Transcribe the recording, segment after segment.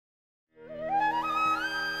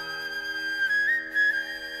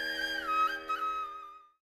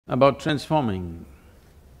about transforming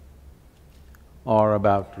or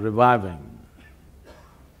about reviving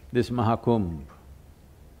this Maha Kumbh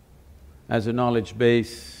as a knowledge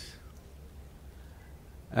base,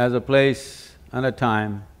 as a place and a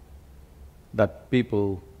time that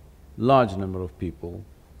people, large number of people,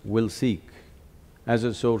 will seek as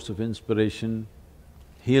a source of inspiration,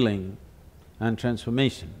 healing and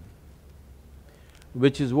transformation,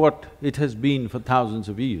 which is what it has been for thousands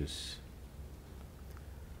of years.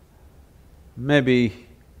 Maybe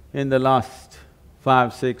in the last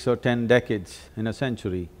 5, 6 or 10 decades in a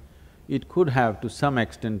century, it could have to some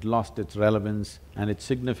extent lost its relevance and its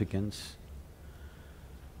significance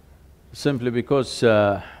simply because,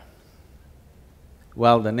 well,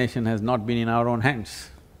 the nation has not been in our own hands.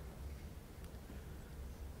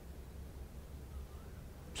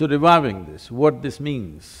 So reviving this, what this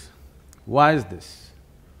means, why is this?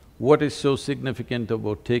 What is so significant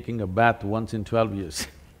about taking a bath once in 12 years?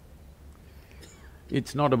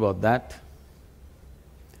 It's not about that.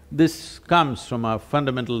 This comes from a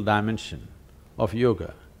fundamental dimension of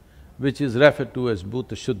yoga, which is referred to as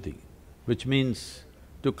bhuta shuddhi, which means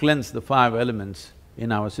to cleanse the 5 elements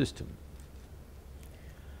in our system.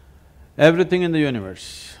 Everything in the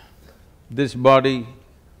universe, this body,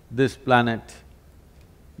 this planet,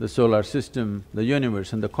 the solar system, the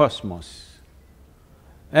universe and the cosmos,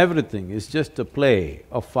 everything is just a play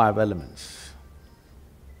of 5 elements.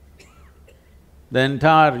 The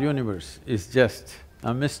entire universe is just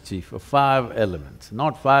a mischief of 5 elements,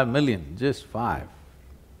 not 5 million, just 5.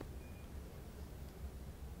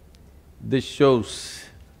 This shows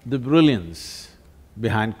the brilliance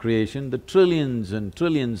behind creation, the trillions and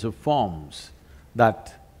trillions of forms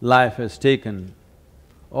that life has taken,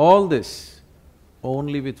 all this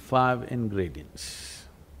only with 5 ingredients.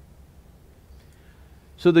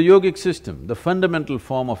 So the yogic system, the fundamental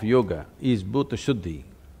form of yoga is bhuta shuddhi,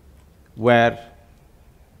 where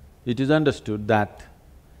it is understood that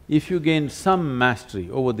if you gain some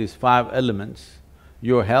mastery over these 5 elements,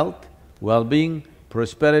 your health, well-being,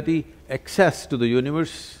 prosperity, access to the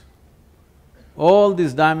universe, all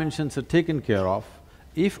these dimensions are taken care of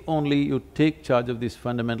if only you take charge of these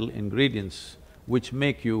fundamental ingredients which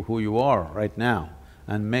make you who you are right now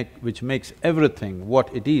and which makes everything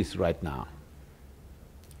what it is right now.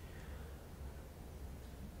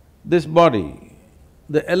 This body,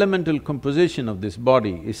 the elemental composition of this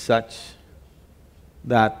body is such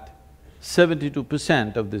that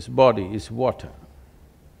 72% of this body is water,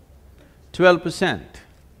 12%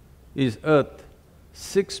 is earth,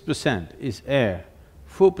 6% is air,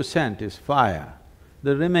 4% is fire,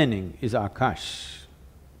 the remaining is akash.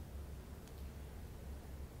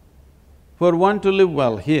 For one to live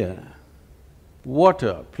well here,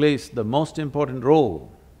 water plays the most important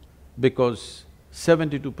role because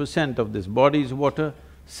 72% of this body is water,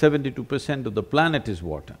 72% of the planet is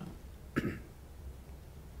water.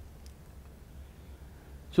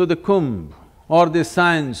 So the kumbh, or the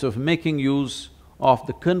science of making use of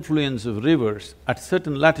the confluence of rivers at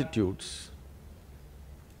certain latitudes,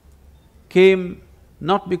 came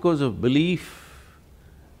not because of belief,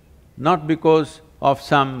 not because of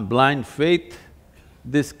some blind faith,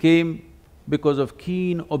 this came because of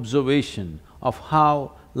keen observation of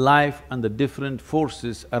how life and the different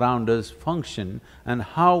forces around us function and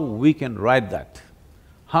how we can ride that,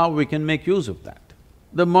 how we can make use of that.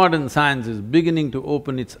 The modern science is beginning to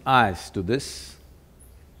open its eyes to this,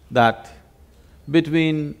 that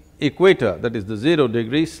between equator, that is the 0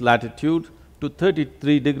 degrees latitude, to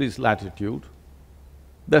 33 degrees latitude,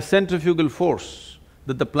 the centrifugal force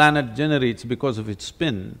that the planet generates because of its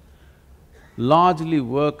spin largely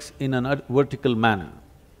works in a vertical manner.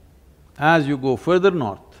 As you go further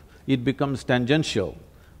north, it becomes tangential,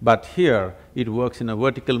 but here it works in a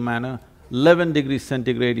vertical manner. 11 degrees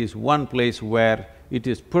centigrade is one place where it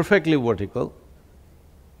is perfectly vertical.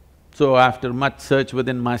 So after much search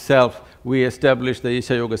within myself, we established the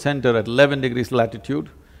Isha Yoga Center at 11 degrees latitude,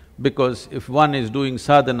 because if one is doing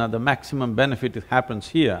sadhana, the maximum benefit happens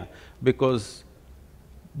here because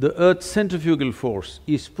the earth's centrifugal force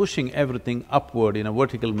is pushing everything upward in a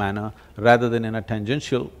vertical manner rather than in a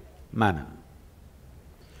tangential manner.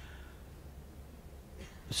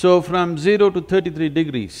 So from 0 to 33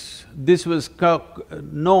 degrees, this was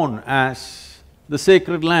known as the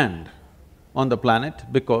sacred land on the planet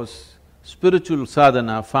because spiritual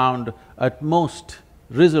sadhana found at most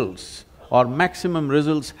results or maximum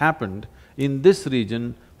results happened in this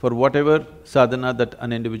region for whatever sadhana that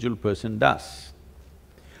an individual person does.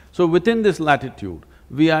 So within this latitude,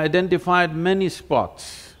 we identified many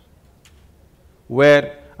spots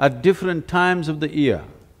where at different times of the year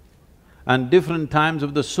and different times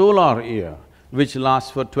of the solar year, which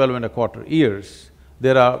lasts for 12.25 years,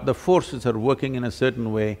 the forces are working in a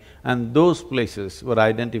certain way, and those places were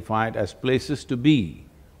identified as places to be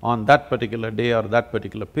on that particular day or that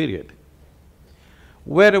particular period.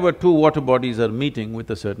 Wherever two water bodies are meeting with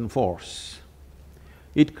a certain force,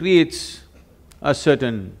 it creates a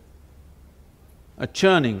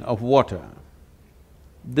churning of water.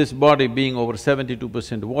 This body being over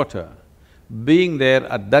 72% water, being there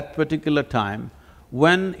at that particular time,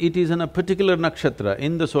 when it is in a particular nakshatra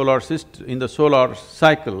in the solar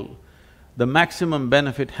cycle, the maximum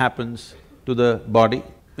benefit happens to the body.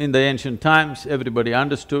 In the ancient times, everybody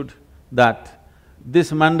understood that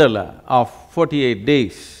this mandala of 48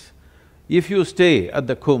 days, if you stay at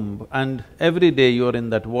the kumbh and every day you're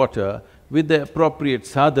in that water with the appropriate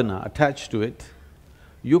sadhana attached to it,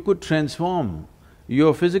 you could transform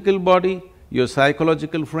your physical body, your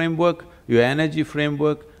psychological framework, your energy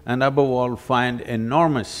framework, and above all, find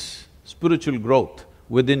enormous spiritual growth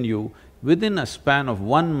within you within a span of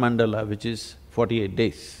one mandala, which is 48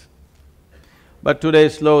 days. But today,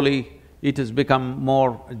 slowly, it has become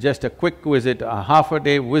more just a quick visit, a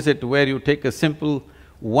half-a-day visit where you take a simple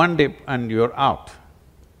one dip and you're out.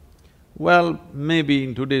 Well, maybe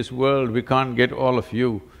in today's world, we can't get all of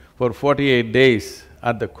you for 48 days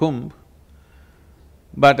at the kumbh,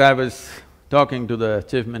 but I was talking to the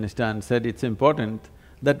Chief Minister and said it's important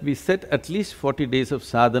that we set at least 40 days of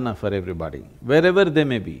sadhana for everybody, wherever they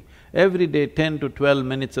may be. Every day 10 to 12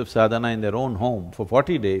 minutes of sadhana in their own home for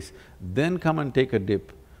 40 days, then come and take a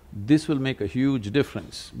dip. This will make a huge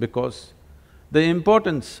difference, because the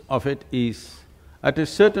importance of it is, at a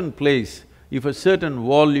certain place, if a certain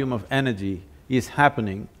volume of energy is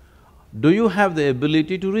happening, do you have the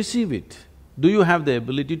ability to receive it? Do you have the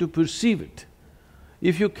ability to perceive it?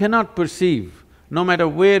 If you cannot perceive, no matter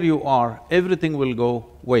where you are, everything will go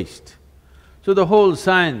waste. So the whole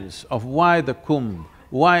science of why the kumbh,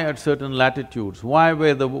 why at certain latitudes, why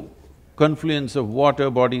where the confluence of water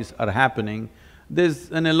bodies are happening,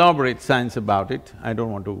 there's an elaborate science about it. I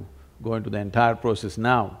don't want to go into the entire process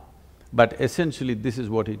now, but essentially this is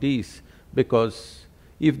what it is, because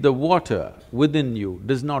if the water within you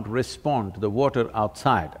does not respond to the water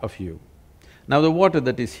outside of you, now the water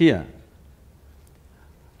that is here,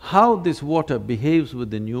 how this water behaves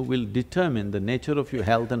within you will determine the nature of your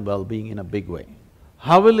health and well-being in a big way.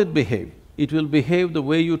 How will it behave? It will behave the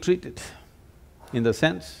way you treat it. In the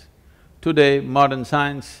sense, today modern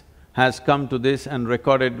science has come to this and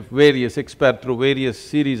recorded through various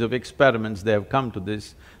series of experiments they have come to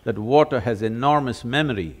this, that water has enormous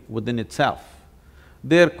memory within itself.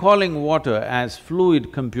 They're calling water as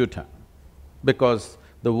fluid computer, because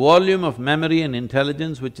the volume of memory and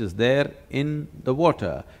intelligence which is there in the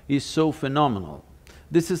water is so phenomenal.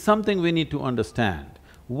 This is something we need to understand.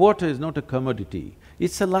 Water is not a commodity,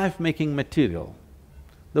 it's a life-making material.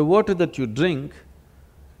 The water that you drink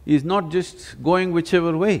is not just going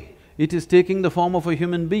whichever way, it is taking the form of a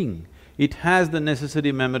human being. It has the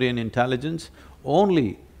necessary memory and intelligence.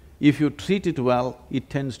 Only if you treat it well, it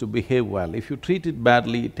tends to behave well. If you treat it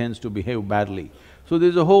badly, it tends to behave badly. So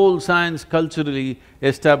there's a whole science culturally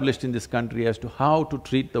established in this country as to how to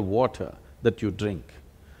treat the water that you drink.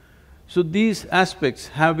 So these aspects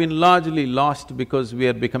have been largely lost because we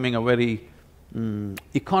are becoming a very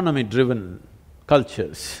economy-driven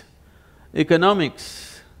cultures.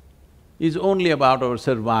 Economics is only about our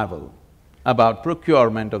survival, about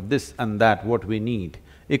procurement of this and that, what we need.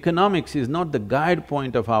 Economics is not the guide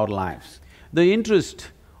point of our lives. The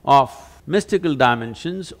interest of mystical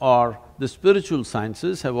dimensions or the spiritual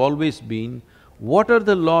sciences have always been, what are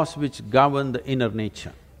the laws which govern the inner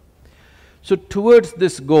nature? So towards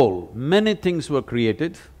this goal, many things were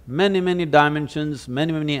created, many dimensions,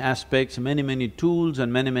 many aspects, many tools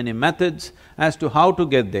and many methods as to how to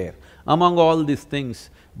get there. Among all these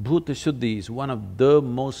things, Bhuta Shuddhi is one of the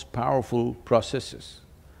most powerful processes.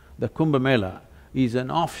 The Kumbha Mela is an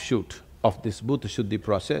offshoot of this Bhuta Shuddhi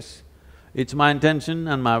process. It's my intention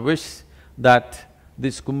and my wish that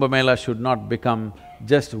this Kumbha Mela should not become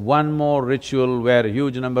just one more ritual where a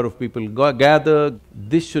huge number of people gather.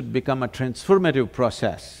 This should become a transformative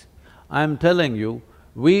process. I'm telling you,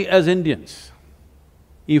 we as Indians,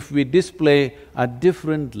 if we display a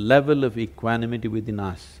different level of equanimity within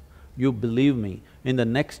us, you believe me, in the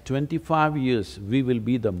next 25 years, we will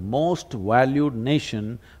be the most valued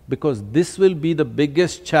nation, because this will be the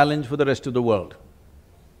biggest challenge for the rest of the world.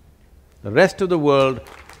 The rest of the world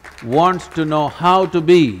wants to know how to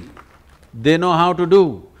be. They know how to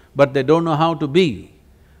do, but they don't know how to be.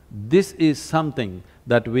 This is something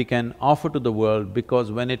that we can offer to the world,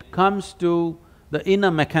 because when it comes to the inner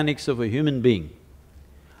mechanics of a human being,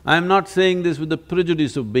 I'm not saying this with the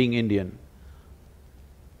prejudice of being Indian.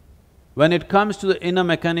 When it comes to the inner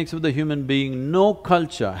mechanics of the human being, no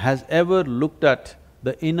culture has ever looked at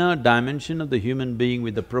the inner dimension of the human being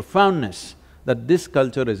with the profoundness that this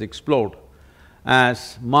culture has explored.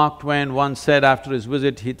 As Mark Twain once said after his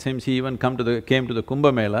visit, it seems he even came to the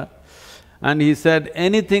Kumbha Mela, and he said,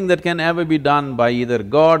 anything that can ever be done by either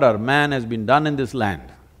God or man has been done in this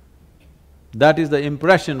land. That is the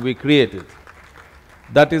impression we created.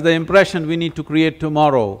 That is the impression we need to create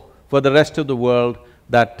tomorrow for the rest of the world,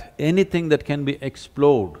 that anything that can be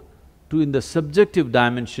explored to in the subjective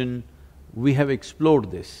dimension, we have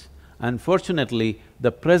explored this. Unfortunately,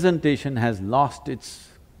 the presentation has lost its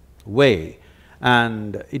way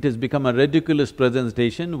and it has become a ridiculous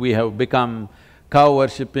presentation. We have become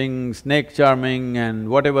cow-worshipping, snake-charming and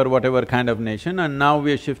whatever kind of nation, and now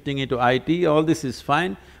we are shifting into IT. All this is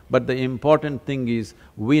fine, but the important thing is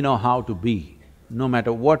we know how to be, no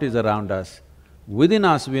matter what is around us. Within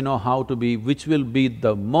us we know how to be, which will be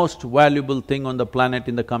the most valuable thing on the planet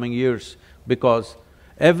in the coming years, because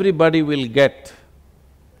everybody will get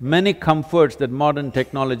many comforts that modern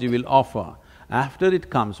technology will offer. After it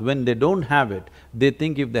comes, when they don't have it, they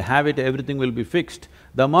think if they have it, everything will be fixed.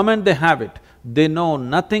 The moment they have it, they know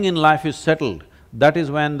nothing in life is settled. That is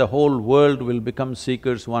when the whole world will become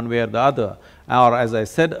seekers one way or the other. Or as I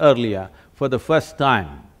said earlier, for the first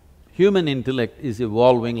time, human intellect is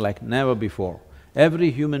evolving like never before.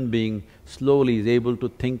 Every human being slowly is able to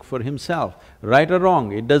think for himself. Right or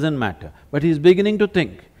wrong, it doesn't matter, but he's beginning to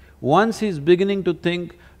think. Once he's beginning to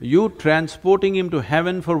think, you transporting him to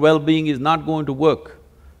heaven for well-being is not going to work.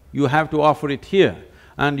 You have to offer it here.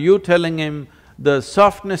 And you telling him the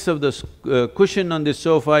softness of the cushion on this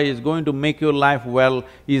sofa is going to make your life well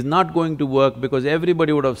is not going to work, because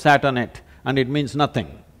everybody would have sat on it and it means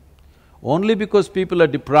nothing. Only because people are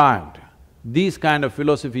deprived, these kind of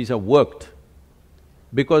philosophies have worked.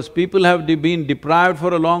 Because people have been deprived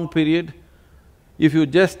for a long period, if you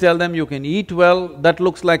just tell them you can eat well, that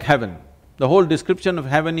looks like heaven. The whole description of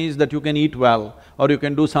heaven is that you can eat well or you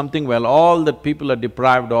can do something well. All that people are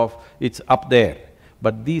deprived of, it's up there.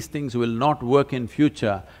 But these things will not work in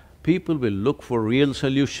future. People will look for real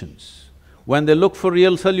solutions. When they look for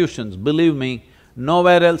real solutions, believe me,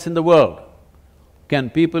 nowhere else in the world can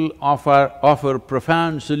people offer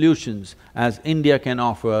profound solutions as India can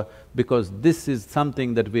offer, because this is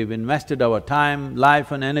something that we've invested our time,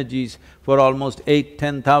 life and energies for almost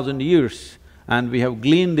 8–10,000 years, and we have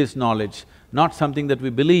gleaned this knowledge, not something that we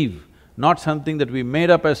believe, not something that we made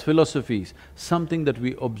up as philosophies, something that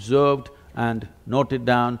we observed and noted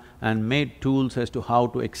down and made tools as to how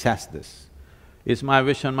to access this. It's my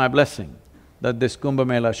wish and my blessing that this Kumbh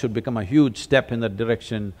Mela should become a huge step in that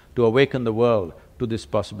direction to awaken the world to this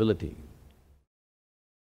possibility.